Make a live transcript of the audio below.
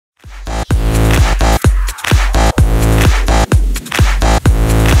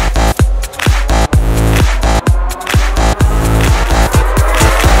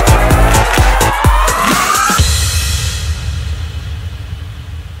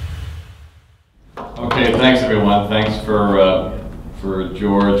Okay, thanks everyone. Thanks for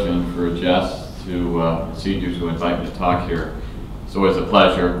George and for Jess to invite me to talk here. It's always a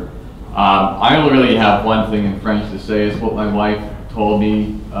pleasure. I only really have one thing in French to say. It's what my wife told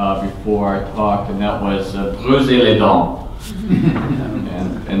me before I talked, and that was "Bruser les dents,"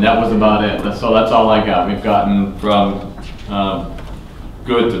 and that was about it. So that's all I got. We've gotten from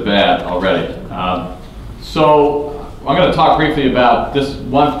good to bad already. So I'm going to talk briefly about this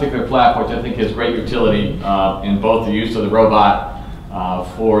one particular flap, which I think has great utility in both the use of the robot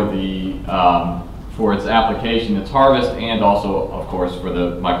for its application, its harvest, and also, of course, for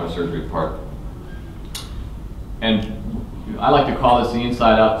the microsurgery part. And I like to call this the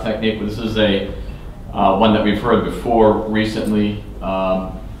inside-out technique, but this is a one that we've heard before recently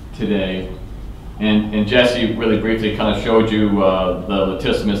today. And Jesse really briefly kind of showed you the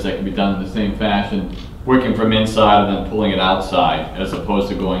latissimus that can be done in the same fashion, working from inside and then pulling it outside, as opposed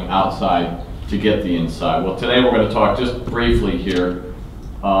to going outside to get the inside. Well, today we're going to talk just briefly here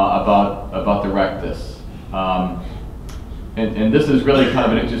about the rectus. And this is really kind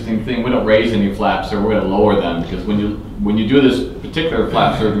of an interesting thing. We don't raise any flaps, or we're going to lower them, because when you do this particular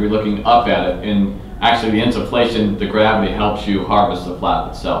flap surgery, looking up at it, and actually the insufflation, the gravity helps you harvest the flap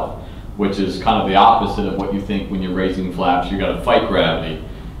itself, which is kind of the opposite of what you think when you're raising flaps. You got to fight gravity.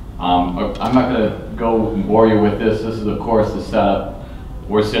 I'm not going to go and bore you with this. This is, of course, the setup.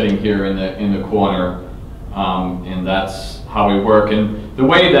 We're sitting here in the corner, and that's how we work. And the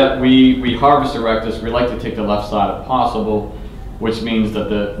way that we harvest the rectus, we like to take the left side if possible, which means that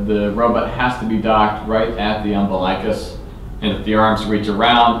the robot has to be docked right at the umbilicus, and that the arms reach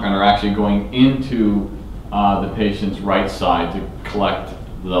around and are actually going into the patient's right side to collect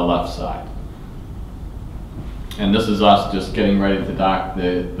the left side. And this is us just getting ready to dock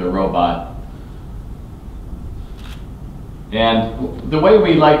the robot. And the way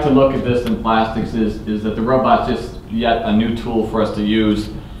we like to look at this in plastics is that the robot's just yet a new tool for us to use,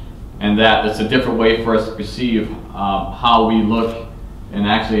 and that it's a different way for us to perceive how we look, and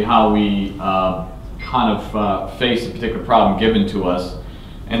actually how we face a particular problem given to us.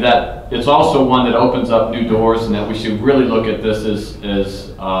 And that it's also one that opens up new doors, and that we should really look at this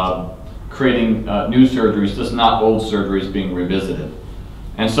as creating new surgeries, just not old surgeries being revisited.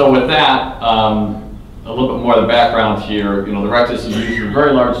 And so with that, a little bit more of the background here. You know, the rectus is used for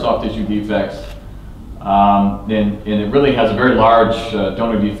very large soft tissue defects, and it really has a very large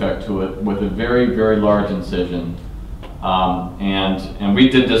donor defect to it, with a very, very large incision. And we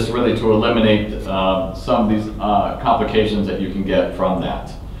did this really to eliminate some of these complications that you can get from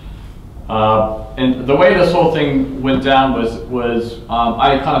that. And the way this whole thing went down was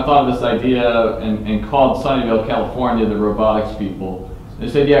I kind of thought of this idea and called Sunnyvale, California, the robotics people. They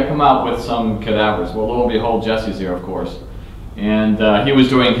said, yeah, come out with some cadavers. Well, lo and behold, Jesse's here, of course. And he was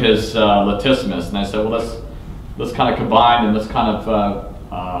doing his latissimus. And I said, well, let's kind of combine, and let's kind of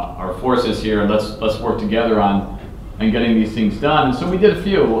our forces here, and let's work together on getting these things done. And so we did a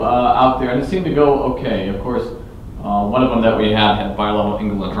few out there, and it seemed to go okay. Of course, one of them that we had bilateral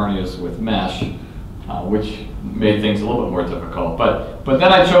inguinal hernias with mesh, which made things a little bit more difficult. But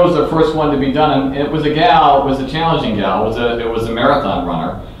then I chose the first one to be done, and it was a gal. It was a challenging gal. It was a marathon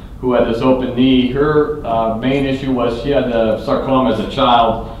runner who had this open knee. Her main issue was she had a sarcoma as a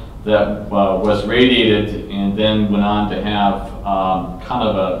child that was radiated, and then went on to have kind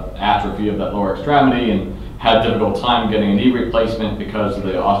of an atrophy of that lower extremity, and had a difficult time getting a knee replacement because of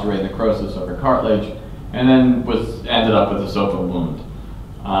the osteoid necrosis of her cartilage, and then ended up with this open wound.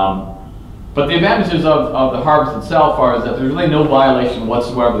 But the advantages of the harvest itself are that there's really no violation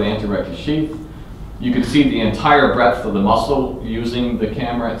whatsoever of the anterectus sheath. You can see the entire breadth of the muscle using the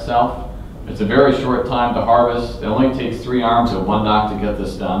camera itself. It's a very short time to harvest. It only takes 3 arms and 1 doc to get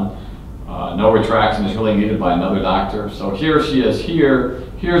this done. No retraction is really needed by another doctor. So here she is here.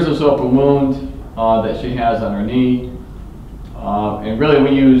 Here's this open wound that she has on her knee. And really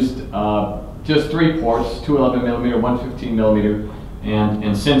we used just 3 ports, 2 11mm, 1 15mm.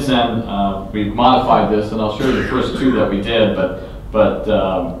 And since then, we've modified this, and I'll show you the first 2 that we did, but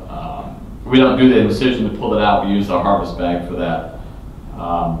we don't do the incision to pull it out. We use the harvest bag for that.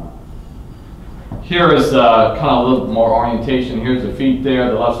 Here is kind of a little more orientation. Here's the feet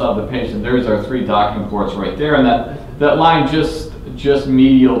there, the left side of the patient. There's our 3 docking ports right there, and that line just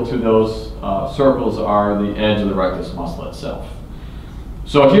medial to those circles are the edge of the rectus muscle itself.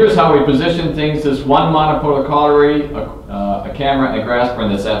 So here's how we position things. This one monopolar cautery, a camera, and a grasper,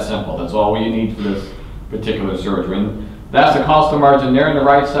 and it's that simple. That's all we need for this particular surgery. And that's the costal margin there on the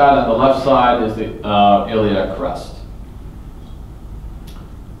right side. On the left side is the iliac crest.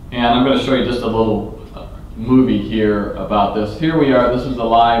 And I'm going to show you just a little movie here about this. Here we are. This is a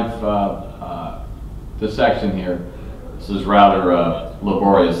live dissection here. This is rather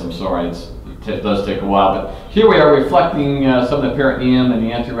laborious, I'm sorry, it does take a while, but here we are reflecting some of the peritoneum and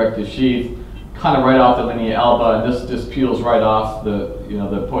the anterectus sheath, kind of right off the linea alba, and this just peels right off the,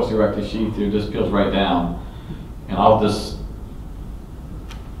 the posterior rectus sheath here, just peels right down. And I'll just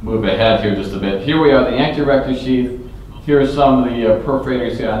move ahead here just a bit. Here we are, the anterior rectus sheath. Here are some of the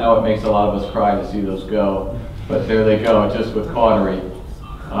perforators here. I know it makes a lot of us cry to see those go, but there they go, just with cautery.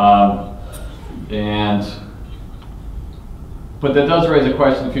 But that does raise a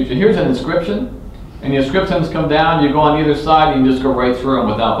question in the future. Here's an inscription, and the inscriptions come down, you go on either side, you can just go right through them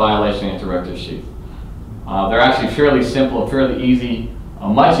without violation of the anterectus sheath. They're actually fairly simple, fairly easy,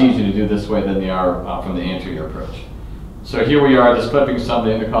 much easier to do this way than they are from the anterior approach. So here we are, just clipping some of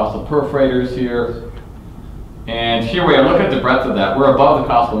the intercostal perforators here. And here we are, look at the breadth of that. We're above the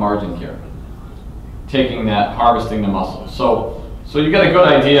costal margin here, taking that, harvesting the muscle. So you get a good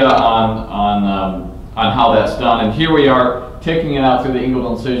idea on how that's done. And here we are, taking it out through the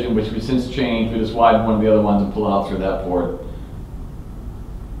inguinal incision, which we since changed. We just widened one of the other ones and pull it out through that port.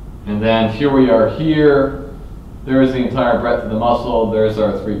 And then here we are here. There is the entire breadth of the muscle. There's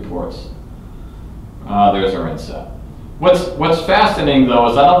our 3 ports. There's our inset. What's fascinating though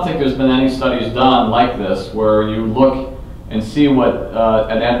is I don't think there's been any studies done like this where you look and see what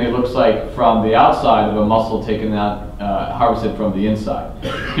anatomy looks like from the outside of a muscle taken out, harvested from the inside.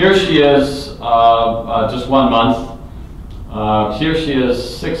 Here she is, just 1 month. Here she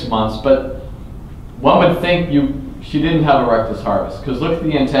is 6 months, but one would think she didn't have a rectus harvest, because look at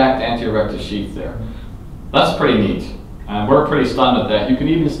the intact anterior rectus sheath there. That's pretty neat, and we're pretty stunned at that. You can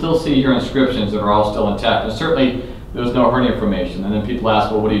even still see here inscriptions that are all still intact, and certainly there was no hernia formation. And then people ask,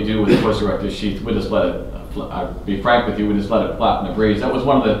 well, what do you do with the posterior rectus sheath? We just let it, I'll be frank with you, we just let it flap in the breeze. That was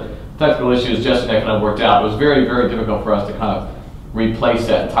one of the technical issues Jesse and I kind of worked out. It was very, very difficult for us to kind of replace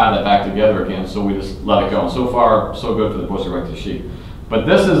that and tie that back together again, so we just let it go. And so far, so good for the posterior rectus sheath. But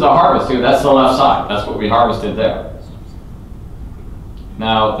this is the harvest here, that's the left side. That's what we harvested there.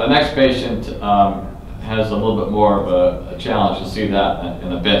 Now, the next patient has a little bit more of a challenge. You'll see that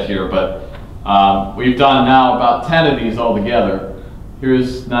in a bit here, but we've done now about 10 of these altogether.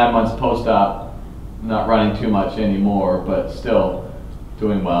 Here's 9 months post-op, not running too much anymore, but still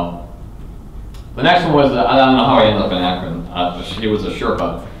doing well. The next one was, I don't know how I ended up in Akron. She was a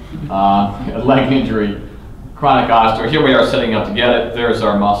Sherpa, a leg injury, chronic osteo. Here we are setting up to get it. There's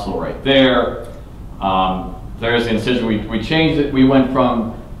our muscle right there. There's the incision. We changed it. We went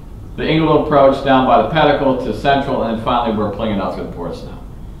from the inguinal approach down by the pedicle to central, and then finally we're pulling it out through the ports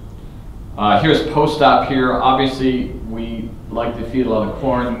now. Here's post-op here. Obviously, we like to feed a lot of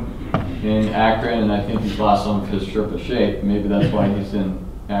corn in Akron, and I think he's lost some of his Sherpa shape. Maybe that's why he's in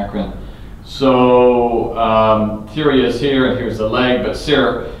Akron. So here he is here, and here's the leg. But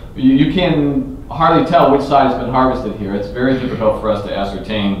Sarah, you can hardly tell which side has been harvested here. It's very difficult for us to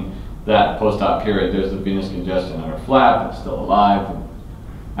ascertain that post-op period. There's the venous congestion on our flap. It's still alive. And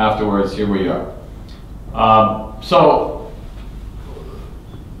afterwards, here we are. So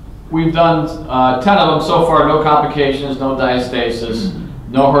we've done 10 of them so far. No complications, no diastasis,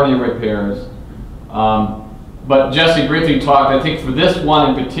 no hernia repairs. But Jesse briefly talked, I think for this one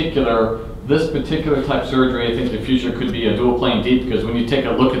in particular, this particular type of surgery, I think the future could be a dual plane deep, because when you take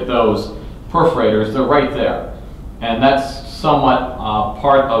a look at those perforators, they're right there. And that's somewhat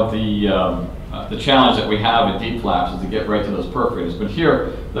part of the challenge that we have in deep flaps, is to get right to those perforators. But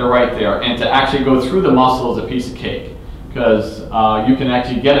here, they're right there. And to actually go through the muscle is a piece of cake, because you can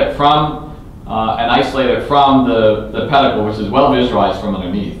actually get it from and isolate it from the pedicle, which is well visualized from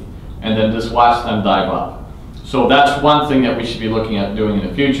underneath, and then just watch them dive up. So that's one thing that we should be looking at doing in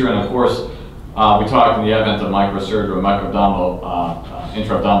the future. And of course, we talked in the advent of microsurgery,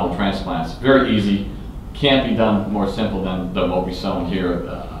 intra-abdominal transplants. Very easy, can't be done more simple than what we've shown here,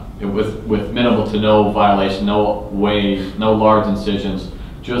 with minimal to no violation, no large incisions.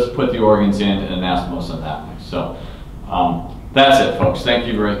 Just put the organs in and anastomose them that way. So that's it, folks. Thank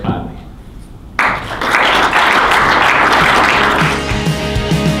you very kindly.